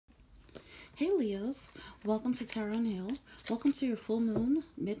Hey Leos, welcome to Tarot and Heal. Welcome to your full moon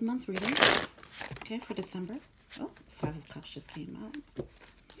mid-month reading. Okay, for December. Oh, Five of Cups just came out.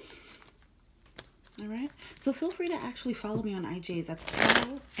 Alright, so feel free to actually follow me on IG. That's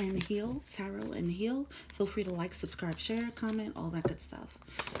Tarot and Heal. Tarot and Heal. Feel free to like, subscribe, share, comment, all that good stuff.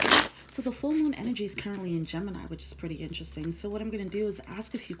 So the full moon energy is currently in Gemini, which is pretty interesting. So what I'm going to do is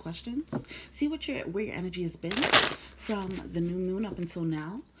ask a few questions, see where your energy has been from the new moon up until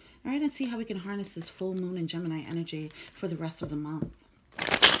now. All right, and see how we can harness this full moon and Gemini energy for the rest of the month,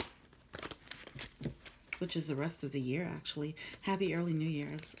 which is the rest of the year, actually. Happy early New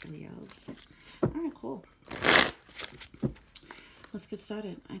Year's, Leos. All right, cool. Let's get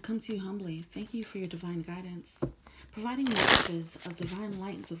started. I come to you humbly. Thank you for your divine guidance, providing messages of divine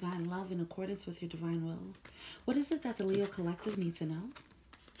light and divine love in accordance with your divine will. What is it that the Leo Collective needs to know?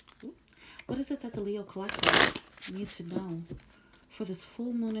 What is it that the Leo Collective needs to know for this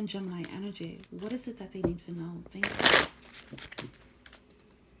full moon and Gemini energy? What is it that they need to know? Thank you.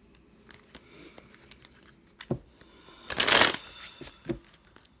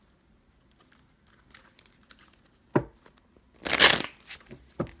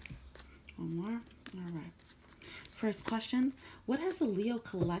 One more. All right. First question. What has the Leo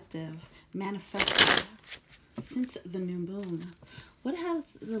Collective manifested since the new moon? What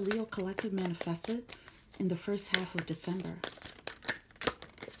has the Leo Collective manifested in the first half of December?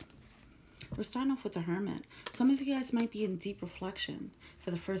 We're starting off with the Hermit. Some of you guys might be in deep reflection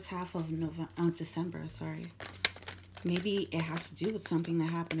for the first half of December. Maybe it has to do with something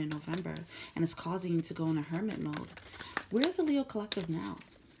that happened in November and it's causing you to go in a hermit mode. Where's the Leo Collective now?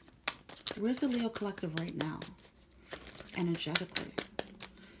 Where's the Leo Collective right now? Energetically.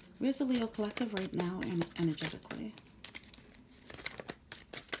 Where's the Leo Collective right now energetically?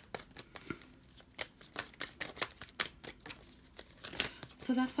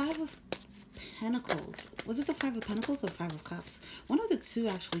 So that Five of Pentacles, was it the Five of Pentacles or Five of Cups? One of the two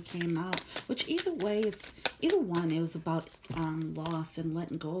actually came out, which either way, it was about loss and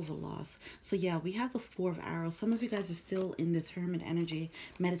letting go of a loss. So yeah, we have the Four of Arrows. Some of you guys are still in this hermit energy,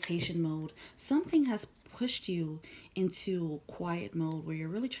 meditation mode. Something has pushed you into quiet mode where you're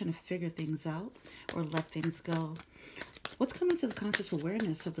really trying to figure things out or let things go. What's coming to the conscious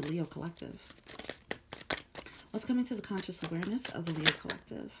awareness of the Leo Collective? What's coming to the conscious awareness of the Leo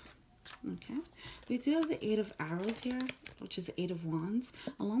Collective? Okay, we do have the Eight of Arrows here, which is the Eight of Wands,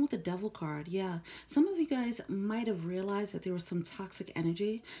 along with the Devil card. Yeah, some of you guys might have realized that there was some toxic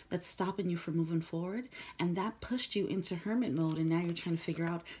energy that's stopping you from moving forward, and that pushed you into hermit mode, and now you're trying to figure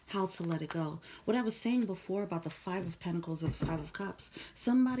out how to let it go. What I was saying before about the Five of Pentacles or the Five of Cups,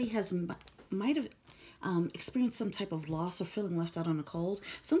 somebody might have experienced some type of loss or feeling left out on the cold.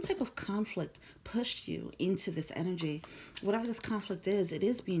 Some type of conflict pushed you into this energy. Whatever this conflict is, it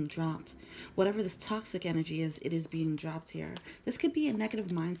is being dropped. Whatever this toxic energy is, it is being dropped here. This could be a negative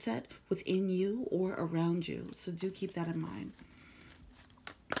mindset within you or around you, so do keep that in mind.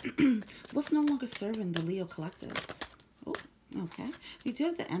 What's no longer serving the Leo Collective? Oh, okay. We do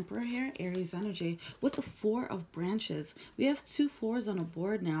have the Emperor here, Aries energy, with the Four of Branches. We have two fours on a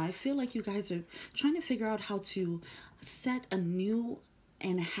board now. I feel like you guys are trying to figure out how to set a new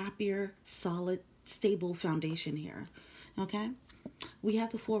and happier, solid, stable foundation here. Okay? We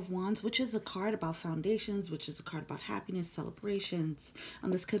have the Four of Wands, which is a card about foundations, which is a card about happiness, celebrations.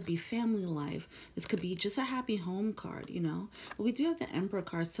 This could be family life. This could be just a happy home card, you know. But we do have the Emperor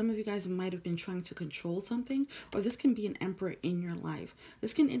card. Some of you guys might have been trying to control something, or this can be an Emperor in your life.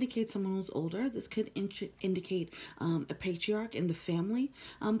 This can indicate someone who's older. This could indicate a patriarch in the family.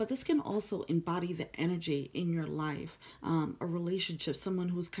 But this can also embody the energy in your life, a relationship, someone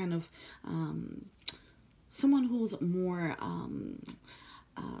who's kind of... someone who's more,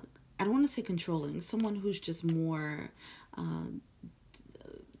 I don't want to say controlling, someone who's just more,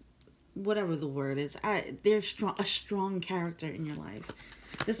 whatever the word is, they're a strong character in your life.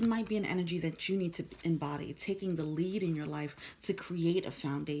 This might be an energy that you need to embody, taking the lead in your life to create a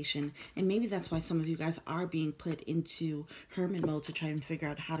foundation. And maybe that's why some of you guys are being put into hermit mode to try and figure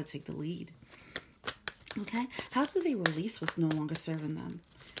out how to take the lead. Okay, how do they release what's no longer serving them?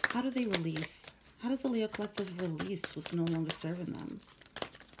 How do they release? How does the Leo Collective release what's no longer serving them?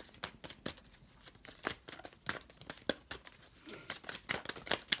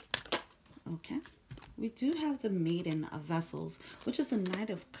 Okay. We do have the Maiden of Vessels, which is the Knight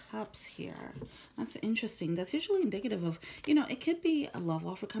of Cups here. That's interesting. That's usually indicative of, you know, it could be a love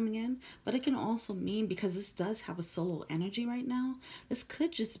offer coming in, but it can also mean, because this does have a solo energy right now, this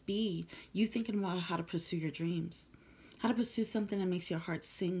could just be you thinking about how to pursue your dreams. How to pursue something that makes your heart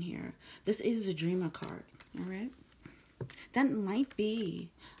sing here. This is a dreamer card, all right? That might be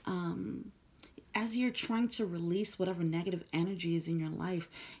as you're trying to release whatever negative energy is in your life,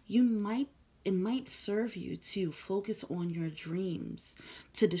 it might serve you to focus on your dreams,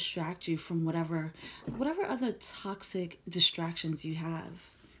 to distract you from whatever other toxic distractions you have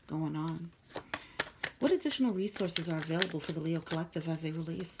going on. What additional resources are available for the Leo Collective as they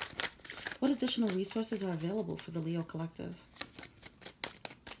release? What additional resources are available for the Leo Collective?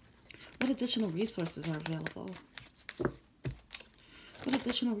 What additional resources are available? What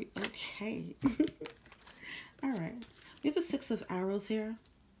additional... Okay. All right. We have the Six of Arrows here,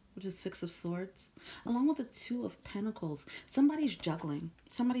 which is Six of Swords, along with the Two of Pentacles. Somebody's juggling.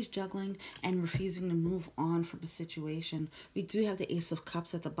 Somebody's juggling and refusing to move on from a situation. We do have the Ace of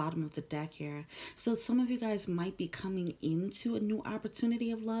Cups at the bottom of the deck here. So some of you guys might be coming into a new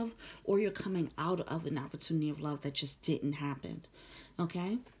opportunity of love, or you're coming out of an opportunity of love that just didn't happen.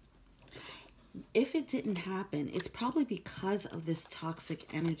 Okay? If it didn't happen, it's probably because of this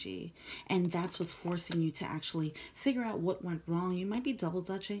toxic energy, and that's what's forcing you to actually figure out what went wrong. You might be double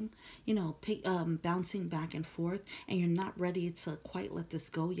dutching, you know, bouncing back and forth, and you're not ready to quite let this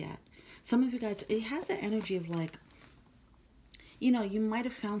go yet. Some of you guys, it has the energy of like, you know, you might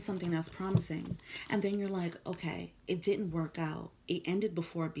have found something that's promising, and then you're like, okay, it didn't work out. It ended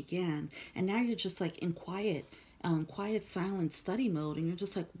before it began, and now you're just like in quiet, silent study mode, and you're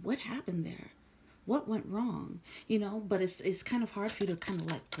just like, what happened there? What went wrong? You know, but it's kind of hard for you to kind of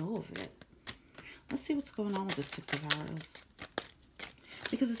let go of it. Let's see what's going on with the Six of Arrows.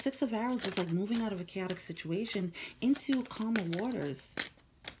 Because the Six of Arrows is like moving out of a chaotic situation into calmer waters.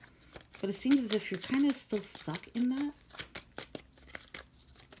 But it seems as if you're kind of still stuck in that.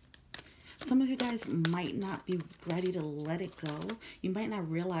 Some of you guys might not be ready to let it go. You might not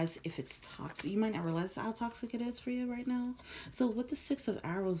realize if it's toxic. You might not realize how toxic it is for you right now. So with the Six of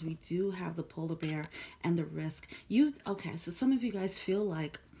Arrows, we do have the polar bear and the risk. Okay, so some of you guys feel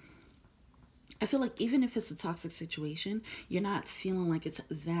like, I feel like even if it's a toxic situation, you're not feeling like it's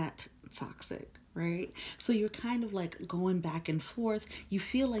that toxic, right? So you're kind of like going back and forth. You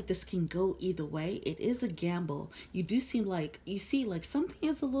feel like this can go either way. It is a gamble. You do seem like, you see like something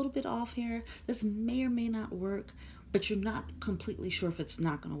is a little bit off here. This may or may not work, but you're not completely sure if it's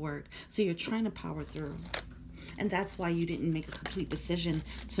not going to work. So you're trying to power through. And that's why you didn't make a complete decision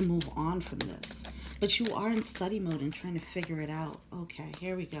to move on from this. But you are in study mode and trying to figure it out. Okay,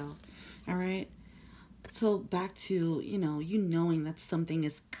 here we go. All right. So back to, you know, knowing that something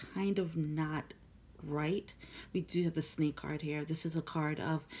is kind of not right. We do have the Snake card here. This is a card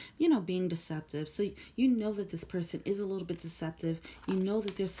of, you know, being deceptive. So you know that this person is a little bit deceptive. You know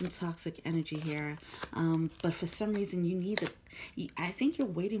that there's some toxic energy here. But for some reason you need it. I think you're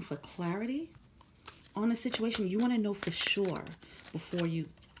waiting for clarity on a situation. You want to know for sure before you,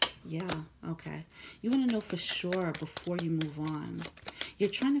 yeah, okay. You want to know for sure before you move on. You're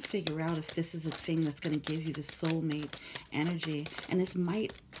trying to figure out if this is a thing that's going to give you the soulmate energy. And this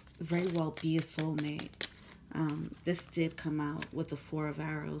might very well be a soulmate. This did come out with the Four of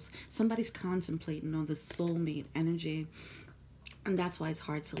Arrows. Somebody's contemplating on the soulmate energy. And that's why it's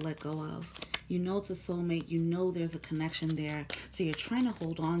hard to let go of. You know it's a soulmate. You know there's a connection there. So you're trying to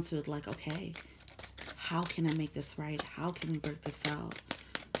hold on to it like, okay, how can I make this right? How can we work this out?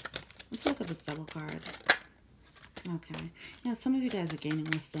 Let's look at the double card. Okay. Yeah, some of you guys are gaining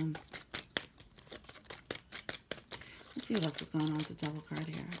wisdom. Let's see what else is going on with the double card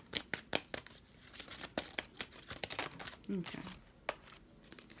here. Okay.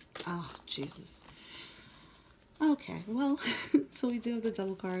 Oh, Jesus. Okay, well, so we do have the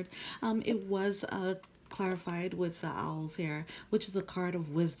double card. It was clarified with the owls here, which is a card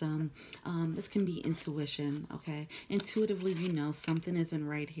of wisdom. This can be intuition, okay? Intuitively, you know something isn't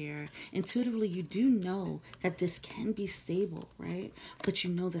right here. Intuitively, you do know that this can be stable, right? But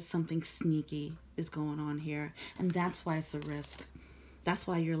you know that something sneaky is going on here, and that's why it's a risk. That's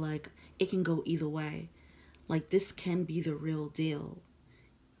why you're like, it can go either way. Like, this can be the real deal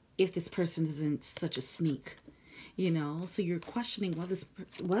if this person isn't such a sneak. You know, so you're questioning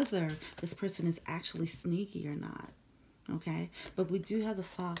whether this person is actually sneaky or not, okay? But we do have the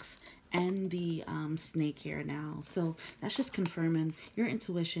fox and the snake here now, so that's just confirming your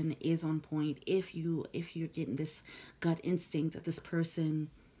intuition is on point. If you're getting this gut instinct that this person,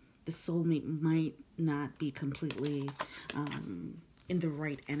 the soulmate, might not be completely in the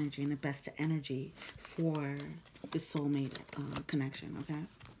right energy, in the best energy for the soulmate connection, okay?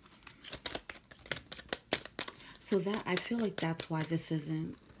 So that, I feel like that's why this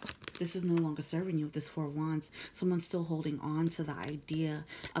isn't This is no longer serving you with this Four of Wands. Someone's still holding on to the idea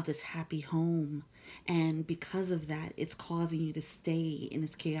of this happy home. And because of that, it's causing you to stay in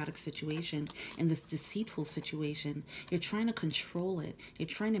this chaotic situation, in this deceitful situation. You're trying to control it. You're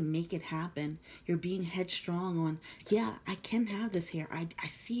trying to make it happen. You're being headstrong on, yeah, I can have this here. I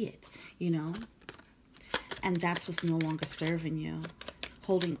see it, you know. And that's what's no longer serving you.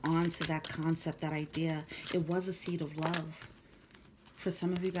 Holding on to that concept, that idea. It was a seed of love. For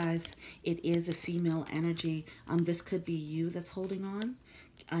some of you guys, it is a female energy. This could be you that's holding on,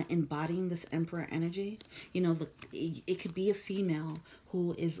 embodying this Emperor energy. You know, it could be a female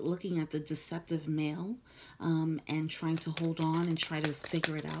who is looking at the deceptive male and trying to hold on and try to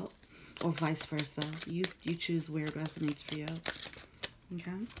figure it out, or vice versa. You choose where it resonates for you.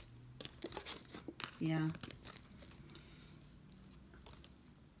 Okay? Yeah.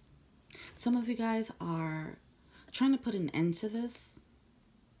 Some of you guys are trying to put an end to this.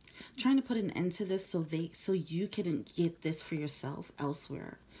 Trying to put an end to this so you can get this for yourself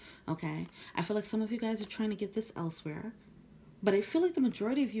elsewhere. Okay? I feel like some of you guys are trying to get this elsewhere. But I feel like the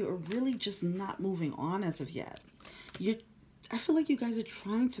majority of you are really just not moving on as of yet. I feel like you guys are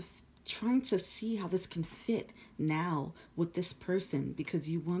trying to see how this can fit now with this person, because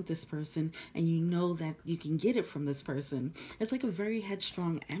you want this person and you know that you can get it from this person. It's like a very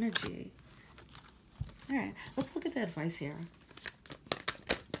headstrong energy. All right, let's look at the advice here.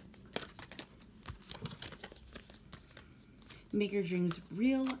 Make your dreams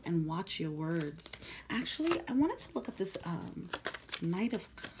real and watch your words. Actually, I wanted to look at this Knight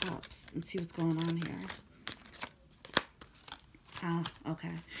of Cups and see what's going on here.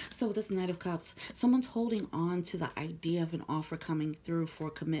 Okay. So with this Knight of Cups, someone's holding on to the idea of an offer coming through for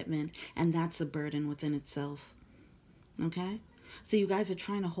commitment, and that's a burden within itself. Okay? So you guys are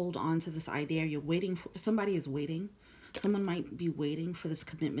trying to hold on to this idea. You're waiting for, somebody is waiting. Someone might be waiting for this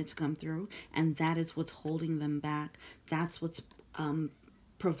commitment to come through, and that is what's holding them back. That's what's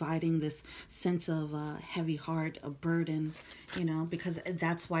providing this sense of a heavy heart, a burden, you know, because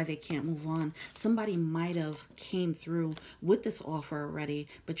that's why they can't move on. Somebody might have came through with this offer already,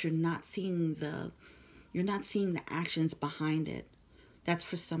 but you're not seeing the actions behind it. That's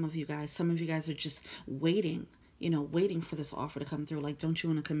for some of you guys. Some of you guys are just waiting, you know, waiting for this offer to come through. Like, don't you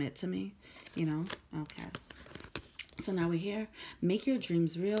want to commit to me? You know? Okay. So now we're here. Make your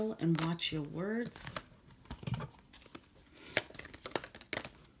dreams real and watch your words.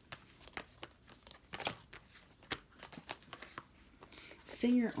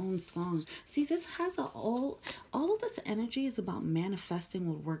 Sing your own song. See, this has all of this energy is about manifesting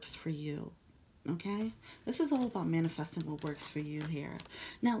what works for you. Okay? This is all about manifesting what works for you here.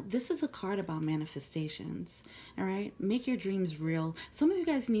 Now, this is a card about manifestations. All right? Make your dreams real. Some of you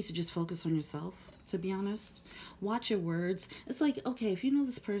guys need to just focus on yourself, to be honest. Watch your words. It's like, okay, if you know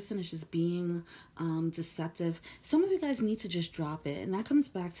this person is just being deceptive, some of you guys need to just drop it. And that comes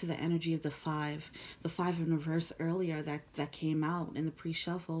back to the energy of the five in reverse earlier that came out in the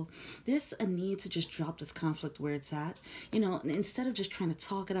pre-shuffle. There's a need to just drop this conflict where it's at. You know, instead of just trying to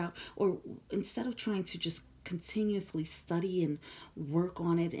talk it out, or instead of trying to just continuously study and work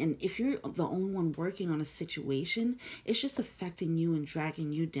on it, and if you're the only one working on a situation, it's just affecting you and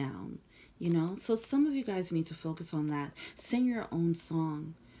dragging you down. You know, so some of you guys need to focus on that. Sing your own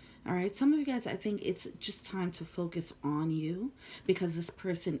song. All right. Some of you guys, I think it's just time to focus on you, because this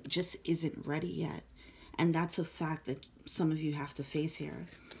person just isn't ready yet. And that's a fact that some of you have to face here.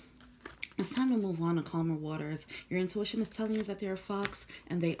 It's time to move on to calmer waters. Your intuition is telling you that they're a fox,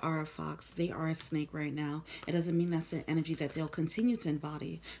 and they are a fox. They are a snake right now. It doesn't mean that's an energy that they'll continue to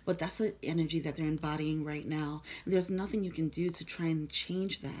embody, but that's an energy that they're embodying right now. And there's nothing you can do to try and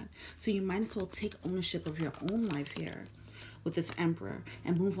change that. So you might as well take ownership of your own life here with this Emperor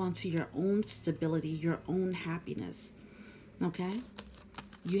and move on to your own stability, your own happiness. Okay?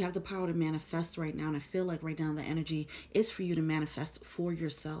 You have the power to manifest right now, and I feel like right now the energy is for you to manifest for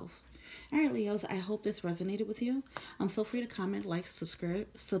yourself. All right, Leos, I hope this resonated with you. Feel free to comment, like,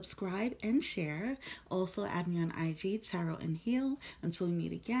 subscribe, and share. Also, add me on IG, Tarot and Heal. Until we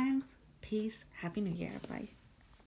meet again, peace. Happy New Year. Bye.